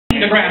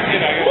Degrassi.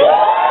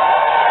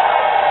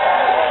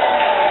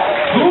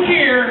 Who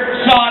here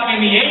saw it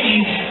in the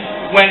 80s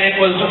when it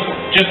was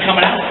just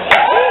coming out?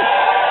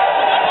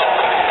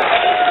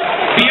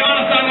 Be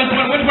honest on this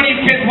one. Which one of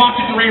you kids watched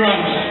it in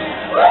reruns?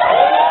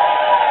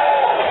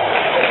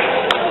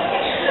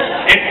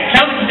 It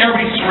sounds like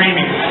everybody's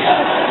screaming.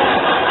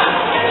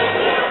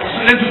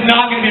 So this is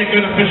not going to be a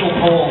good official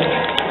poll.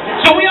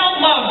 So we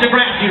all love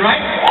Degrassi,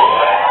 right?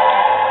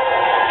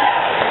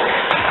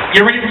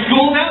 You ready for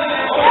school now?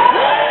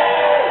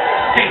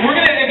 Okay, we're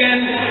going to,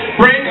 again,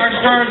 bring our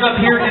stars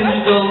up here in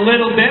just a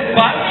little bit,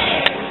 but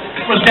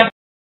we're going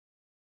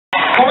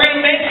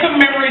to make some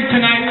memories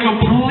tonight, so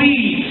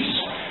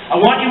please, I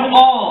want you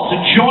all to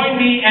join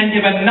me and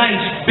give a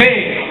nice,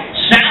 big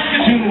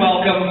Saskatoon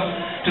welcome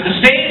to the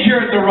stage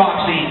here at the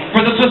Roxy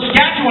for the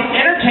Saskatchewan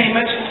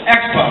Entertainment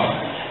Expo.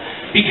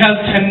 Because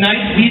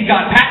tonight we've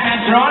got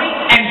Mastrioni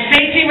and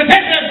Stacie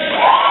Mistysin.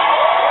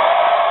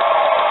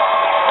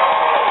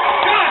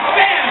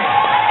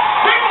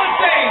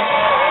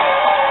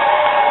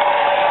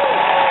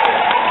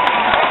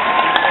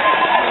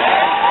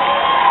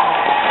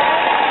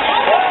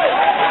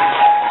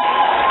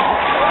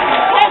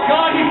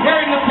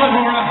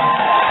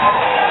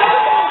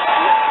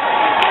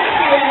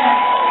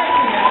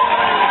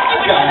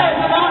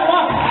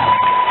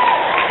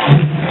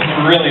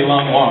 Really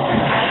long walk.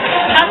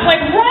 I was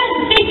like, run,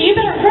 Stacie, you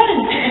better run.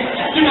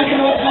 You're not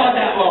going to applaud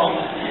that long.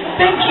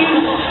 Thank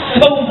you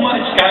so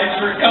much, guys,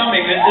 for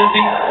coming. This is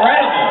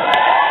incredible.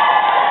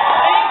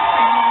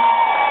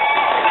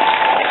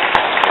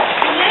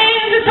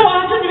 Man, it's so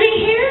awesome to be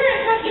here.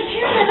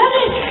 I love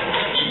it.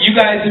 You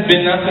guys have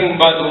been nothing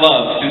but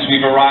love since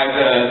we've arrived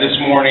this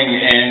morning,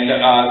 and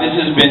this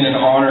has been an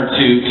honor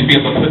to be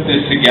able to put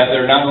this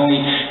together, not only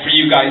for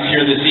you guys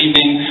here this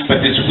evening, but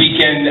this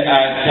weekend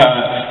at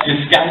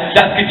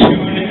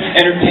Saskatoon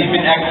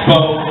Entertainment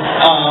Expo,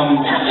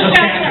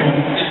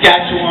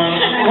 Saskatchewan,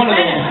 one of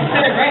them.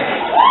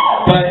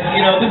 But,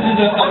 you know, this is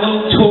a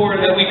little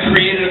tour that we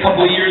created a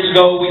couple of years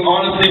ago. We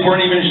honestly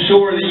weren't even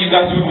sure that you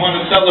guys would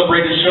want to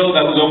celebrate a show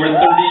that was over 30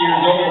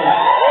 years old.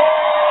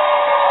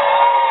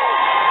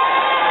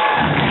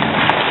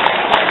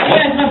 You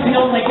guys must be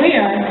old like we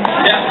are.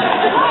 Yeah.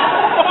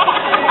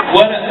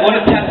 What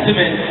a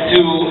testament to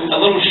a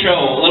little show,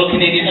 a little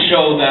Canadian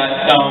show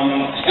that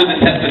stood the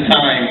test of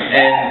time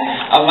and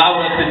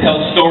allowed us to tell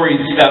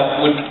stories that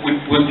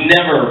was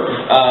never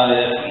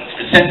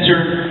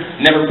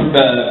censored, never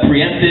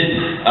preempted.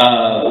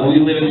 We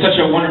live in such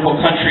a wonderful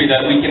country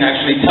that we can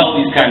actually tell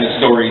these kind of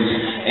stories.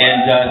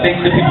 And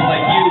thanks to people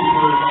like you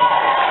for...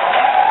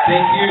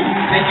 Thank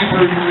you for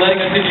letting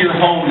us into your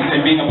homes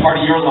and being a part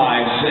of your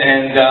lives.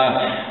 And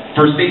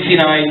for Stacie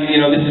and I,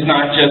 you know, this is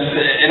not just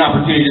an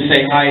opportunity to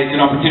say hi, it's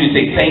an opportunity to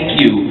say thank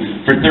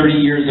you for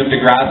 30 years of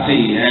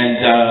Degrassi.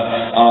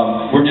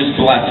 And we're just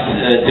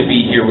blessed to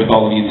be here with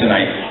all of you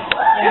tonight.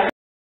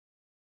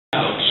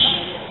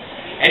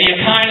 And you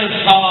kind of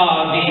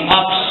saw the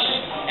ups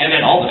and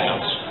then all the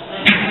downs.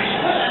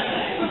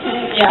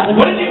 Yeah.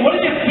 What did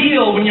you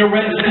feel when you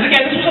read this? Because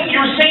again, this was like you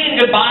were saying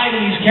goodbye to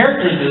these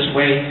characters this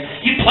way.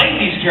 You played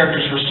these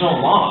characters for so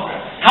long.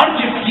 How did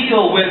you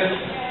feel with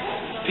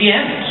the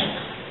end?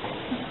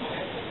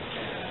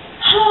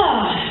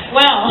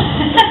 Well,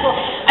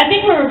 I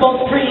think we were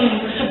both pretty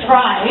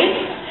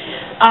surprised,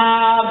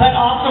 but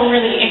also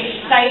really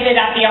excited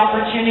at the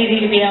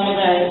opportunity to be able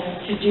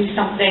to do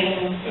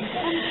something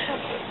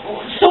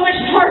so much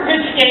more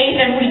risque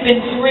than we've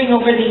been doing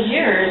over the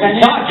years.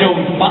 It's not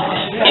Joey's butt.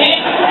 I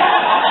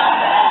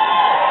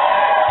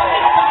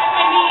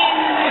mean,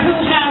 who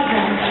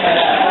hasn't?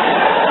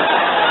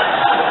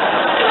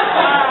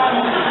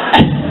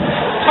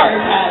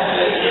 Sorry, Pat.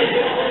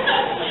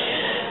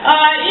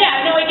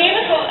 Yeah, no, it gave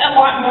us a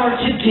lot more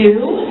to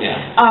do,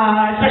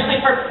 especially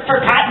for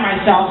Pat and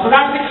myself. So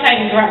that was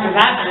exciting to rest as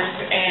actors,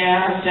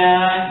 and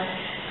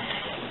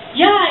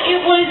yeah,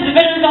 it was,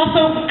 but it was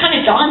also kind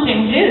of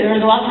daunting too. There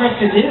was a lot for us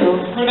to do.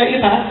 What about you,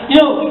 Pat? You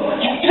know,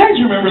 you guys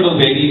remember those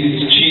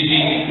 80s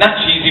cheesy, not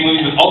cheesy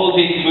movies, but all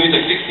those 80s movies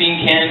like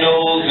 16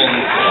 Candles and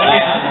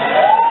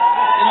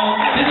you know,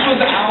 this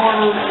was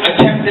our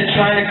attempt at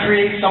trying to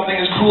create something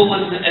as cool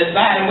as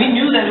that, and we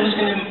knew that it was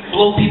going to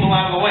blow people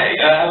out of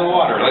the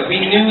water. Like,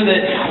 we knew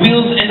that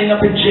Wheels ending up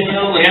in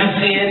jail and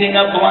MC ending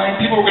up blind,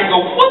 people were going to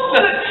go, what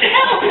the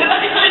hell did I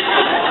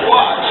just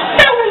watch?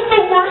 That was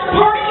the worst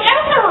party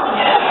ever!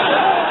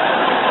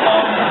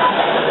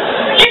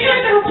 You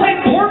guys ever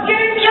played board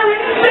games or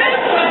anything?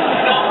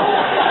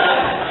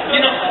 You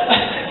know,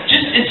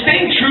 just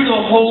staying true to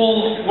the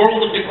whole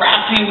world of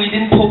Degrassi, we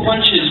didn't pull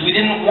punches. We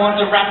didn't want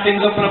to wrap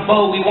things up in a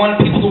bow. We wanted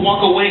people to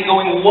walk away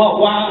going,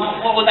 "What? Wow!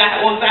 What was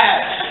that? What was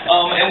that?"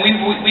 And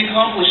we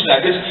accomplished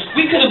that because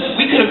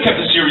we could have kept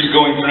the series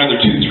going for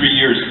another 2-3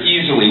 years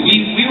easily.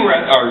 We were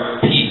at our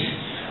peak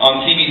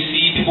on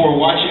CBC. People were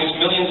watching us,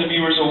 millions of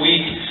viewers a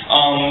week.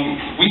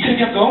 We could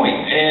have kept going,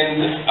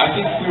 and I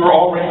think we were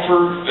all ready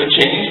for a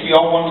change. We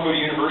all wanted to go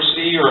to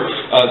university or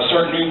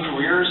start new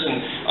careers,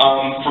 and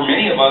for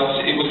many of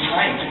us, it was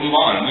time to move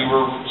on. We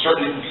were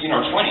starting to be in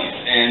our 20s,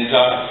 and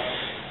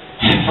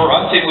For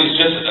us, it was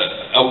just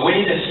a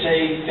way to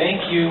say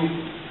thank you,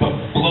 but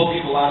blow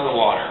people out of the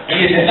water.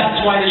 And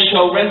that's why the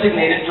show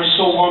resonated for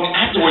so long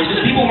afterwards,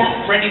 because people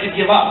weren't ready to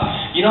give up.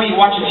 You know, you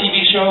watch a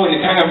TV show and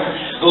it kind of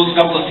goes a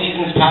couple of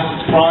seasons past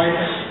its prime.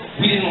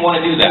 We didn't want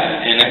to do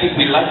that, and I think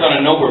we left on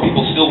a note where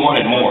people still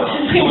wanted more.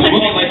 It was a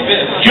movie like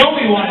this.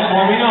 Joey wanted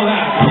more, we know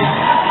that.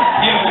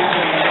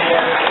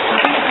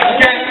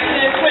 Okay.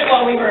 Quit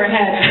while we were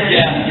ahead.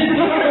 Yeah.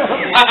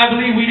 I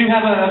believe we do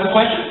have a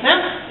question now.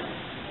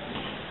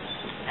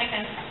 Hi,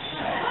 guys.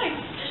 Hi.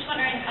 Just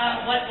wondering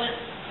what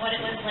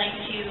it was like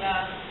to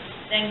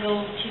then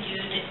go to do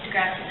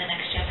Degrassi The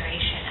Next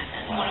Generation,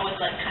 and what it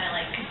was like, kind of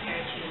like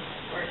compared to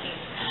working.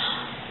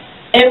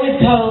 It was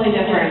totally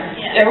different.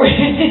 Yeah.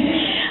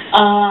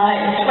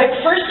 Like,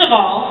 first of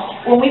all,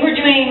 when we were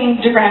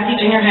doing Degrassi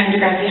Junior High and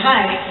Degrassi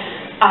High,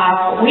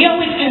 we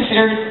always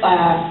considered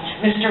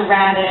Mr.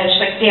 Radish,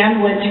 like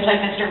Dan Woods, who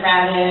played Mr.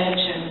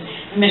 Radish,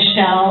 and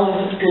Michelle,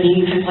 who was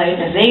Goody, who played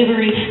Miss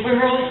Avery. We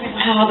were always like,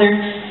 wow,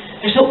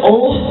 they're so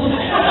old.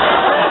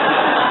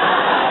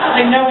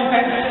 Like, no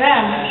offense to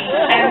them.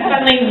 And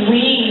suddenly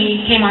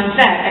we came on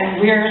set, and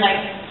we were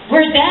like,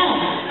 where's them?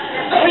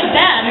 Where's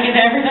them? Because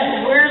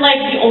everybody, we're like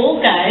the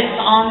old guys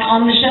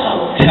on the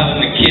show.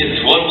 Telling the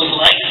kids what it was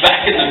like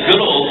back in the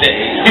good old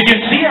days. Did you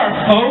see our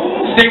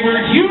phones? They were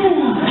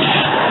huge.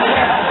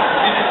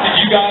 Did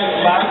you guys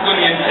laugh when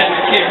the antenna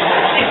came on?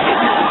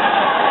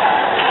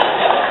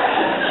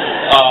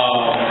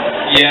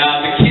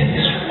 Yeah, the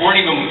kids weren't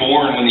even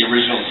born when the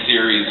original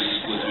series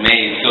was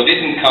made, so they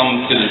didn't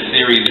come to the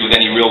series with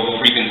any real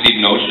preconceived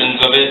notions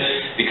of it.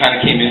 They kind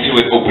of came into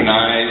it open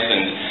eyes,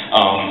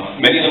 and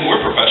many of them were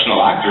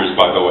professional actors,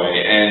 by the way,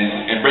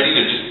 and ready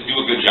to just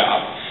do a good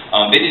job.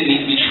 They didn't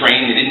need to be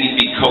trained, they didn't need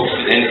to be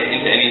coaxed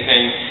into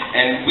anything,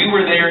 and we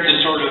were there to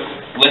sort of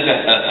lend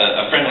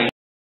a friendly.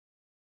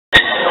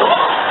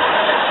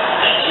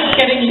 She's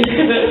getting used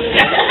to this.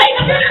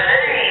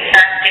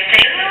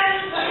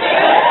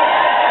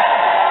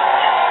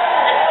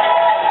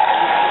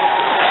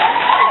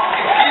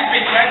 Excuse me,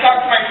 can I talk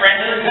to my friend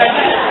for a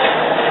second?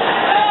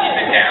 Keep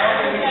it down.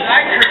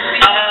 Hi, Kirsten.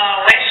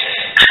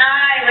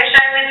 Wish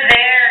I was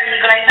there. You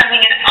guys having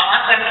an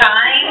awesome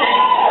time?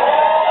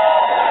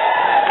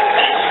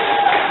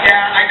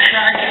 Yeah, I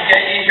tried to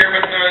get you here,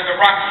 but the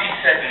Roxy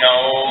said no.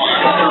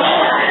 I'm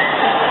sorry.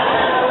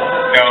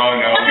 No.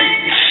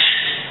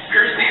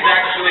 Kirsten's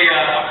actually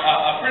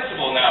a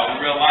principal now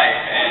in real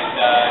life, and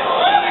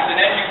she's an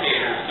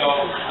educator. So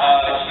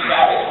she's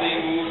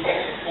obviously moved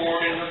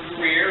forward in her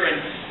career,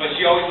 but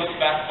she always looks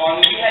back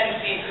fondly. We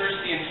hadn't seen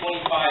Kirsten in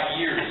 25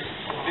 years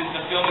since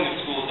the filming of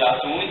School's Out.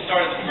 So when we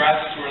started the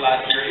Degrassi tour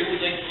last year, it was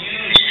a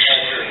huge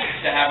pleasure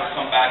to have her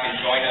come back and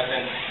join us,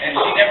 and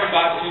she never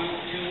got to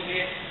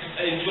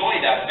enjoy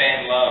that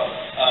fan love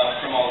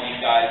from all these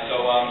guys.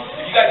 So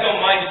if you guys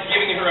don't mind just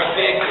giving her a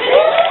big...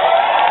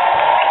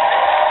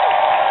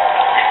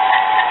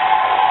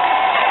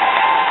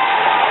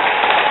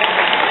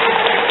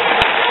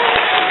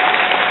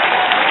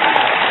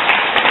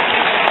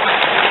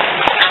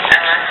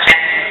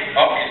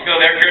 Oh, you still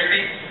there,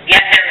 Kirsty?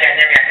 Yeah, there we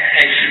are.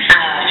 Hey,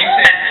 can you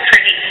say... That's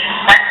pretty.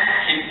 What?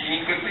 Can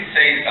you quickly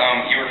say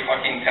you were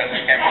fucking Tessa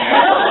Cameron?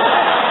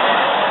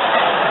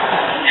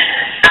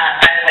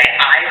 By the way,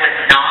 I was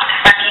not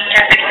fucking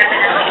Tessa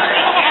Cameron.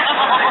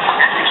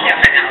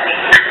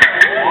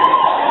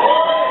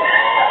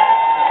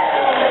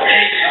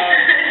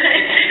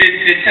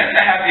 Did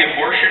Tessa have the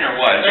abortion or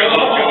what? Is there a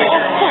little Joey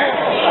Jeremiah?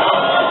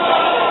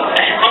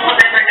 Well, we'll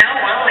never know,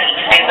 will we?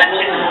 They let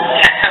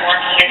Tessa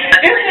working into the...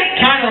 Isn't it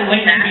kind of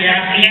late to be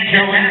asking,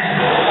 Joey?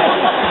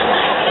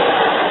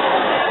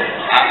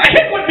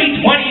 It would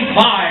be 25.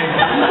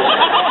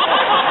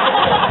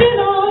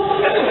 Spin-off.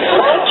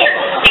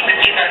 He would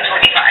be about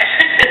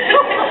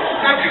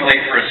 25. Not too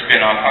late for a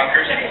spin-off, huh,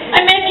 Kirsty?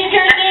 I miss you,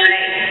 Kirsten.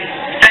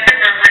 That's a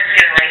reference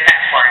to write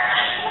that for us.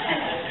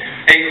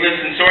 Hey,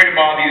 listen, sorry to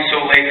bother you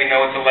so late. We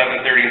know it's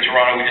 11:30 in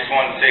Toronto. We just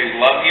wanted to say we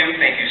love you.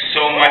 Thank you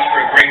so much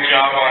for a great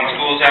job on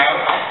School's Out.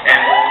 And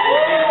we'll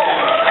see you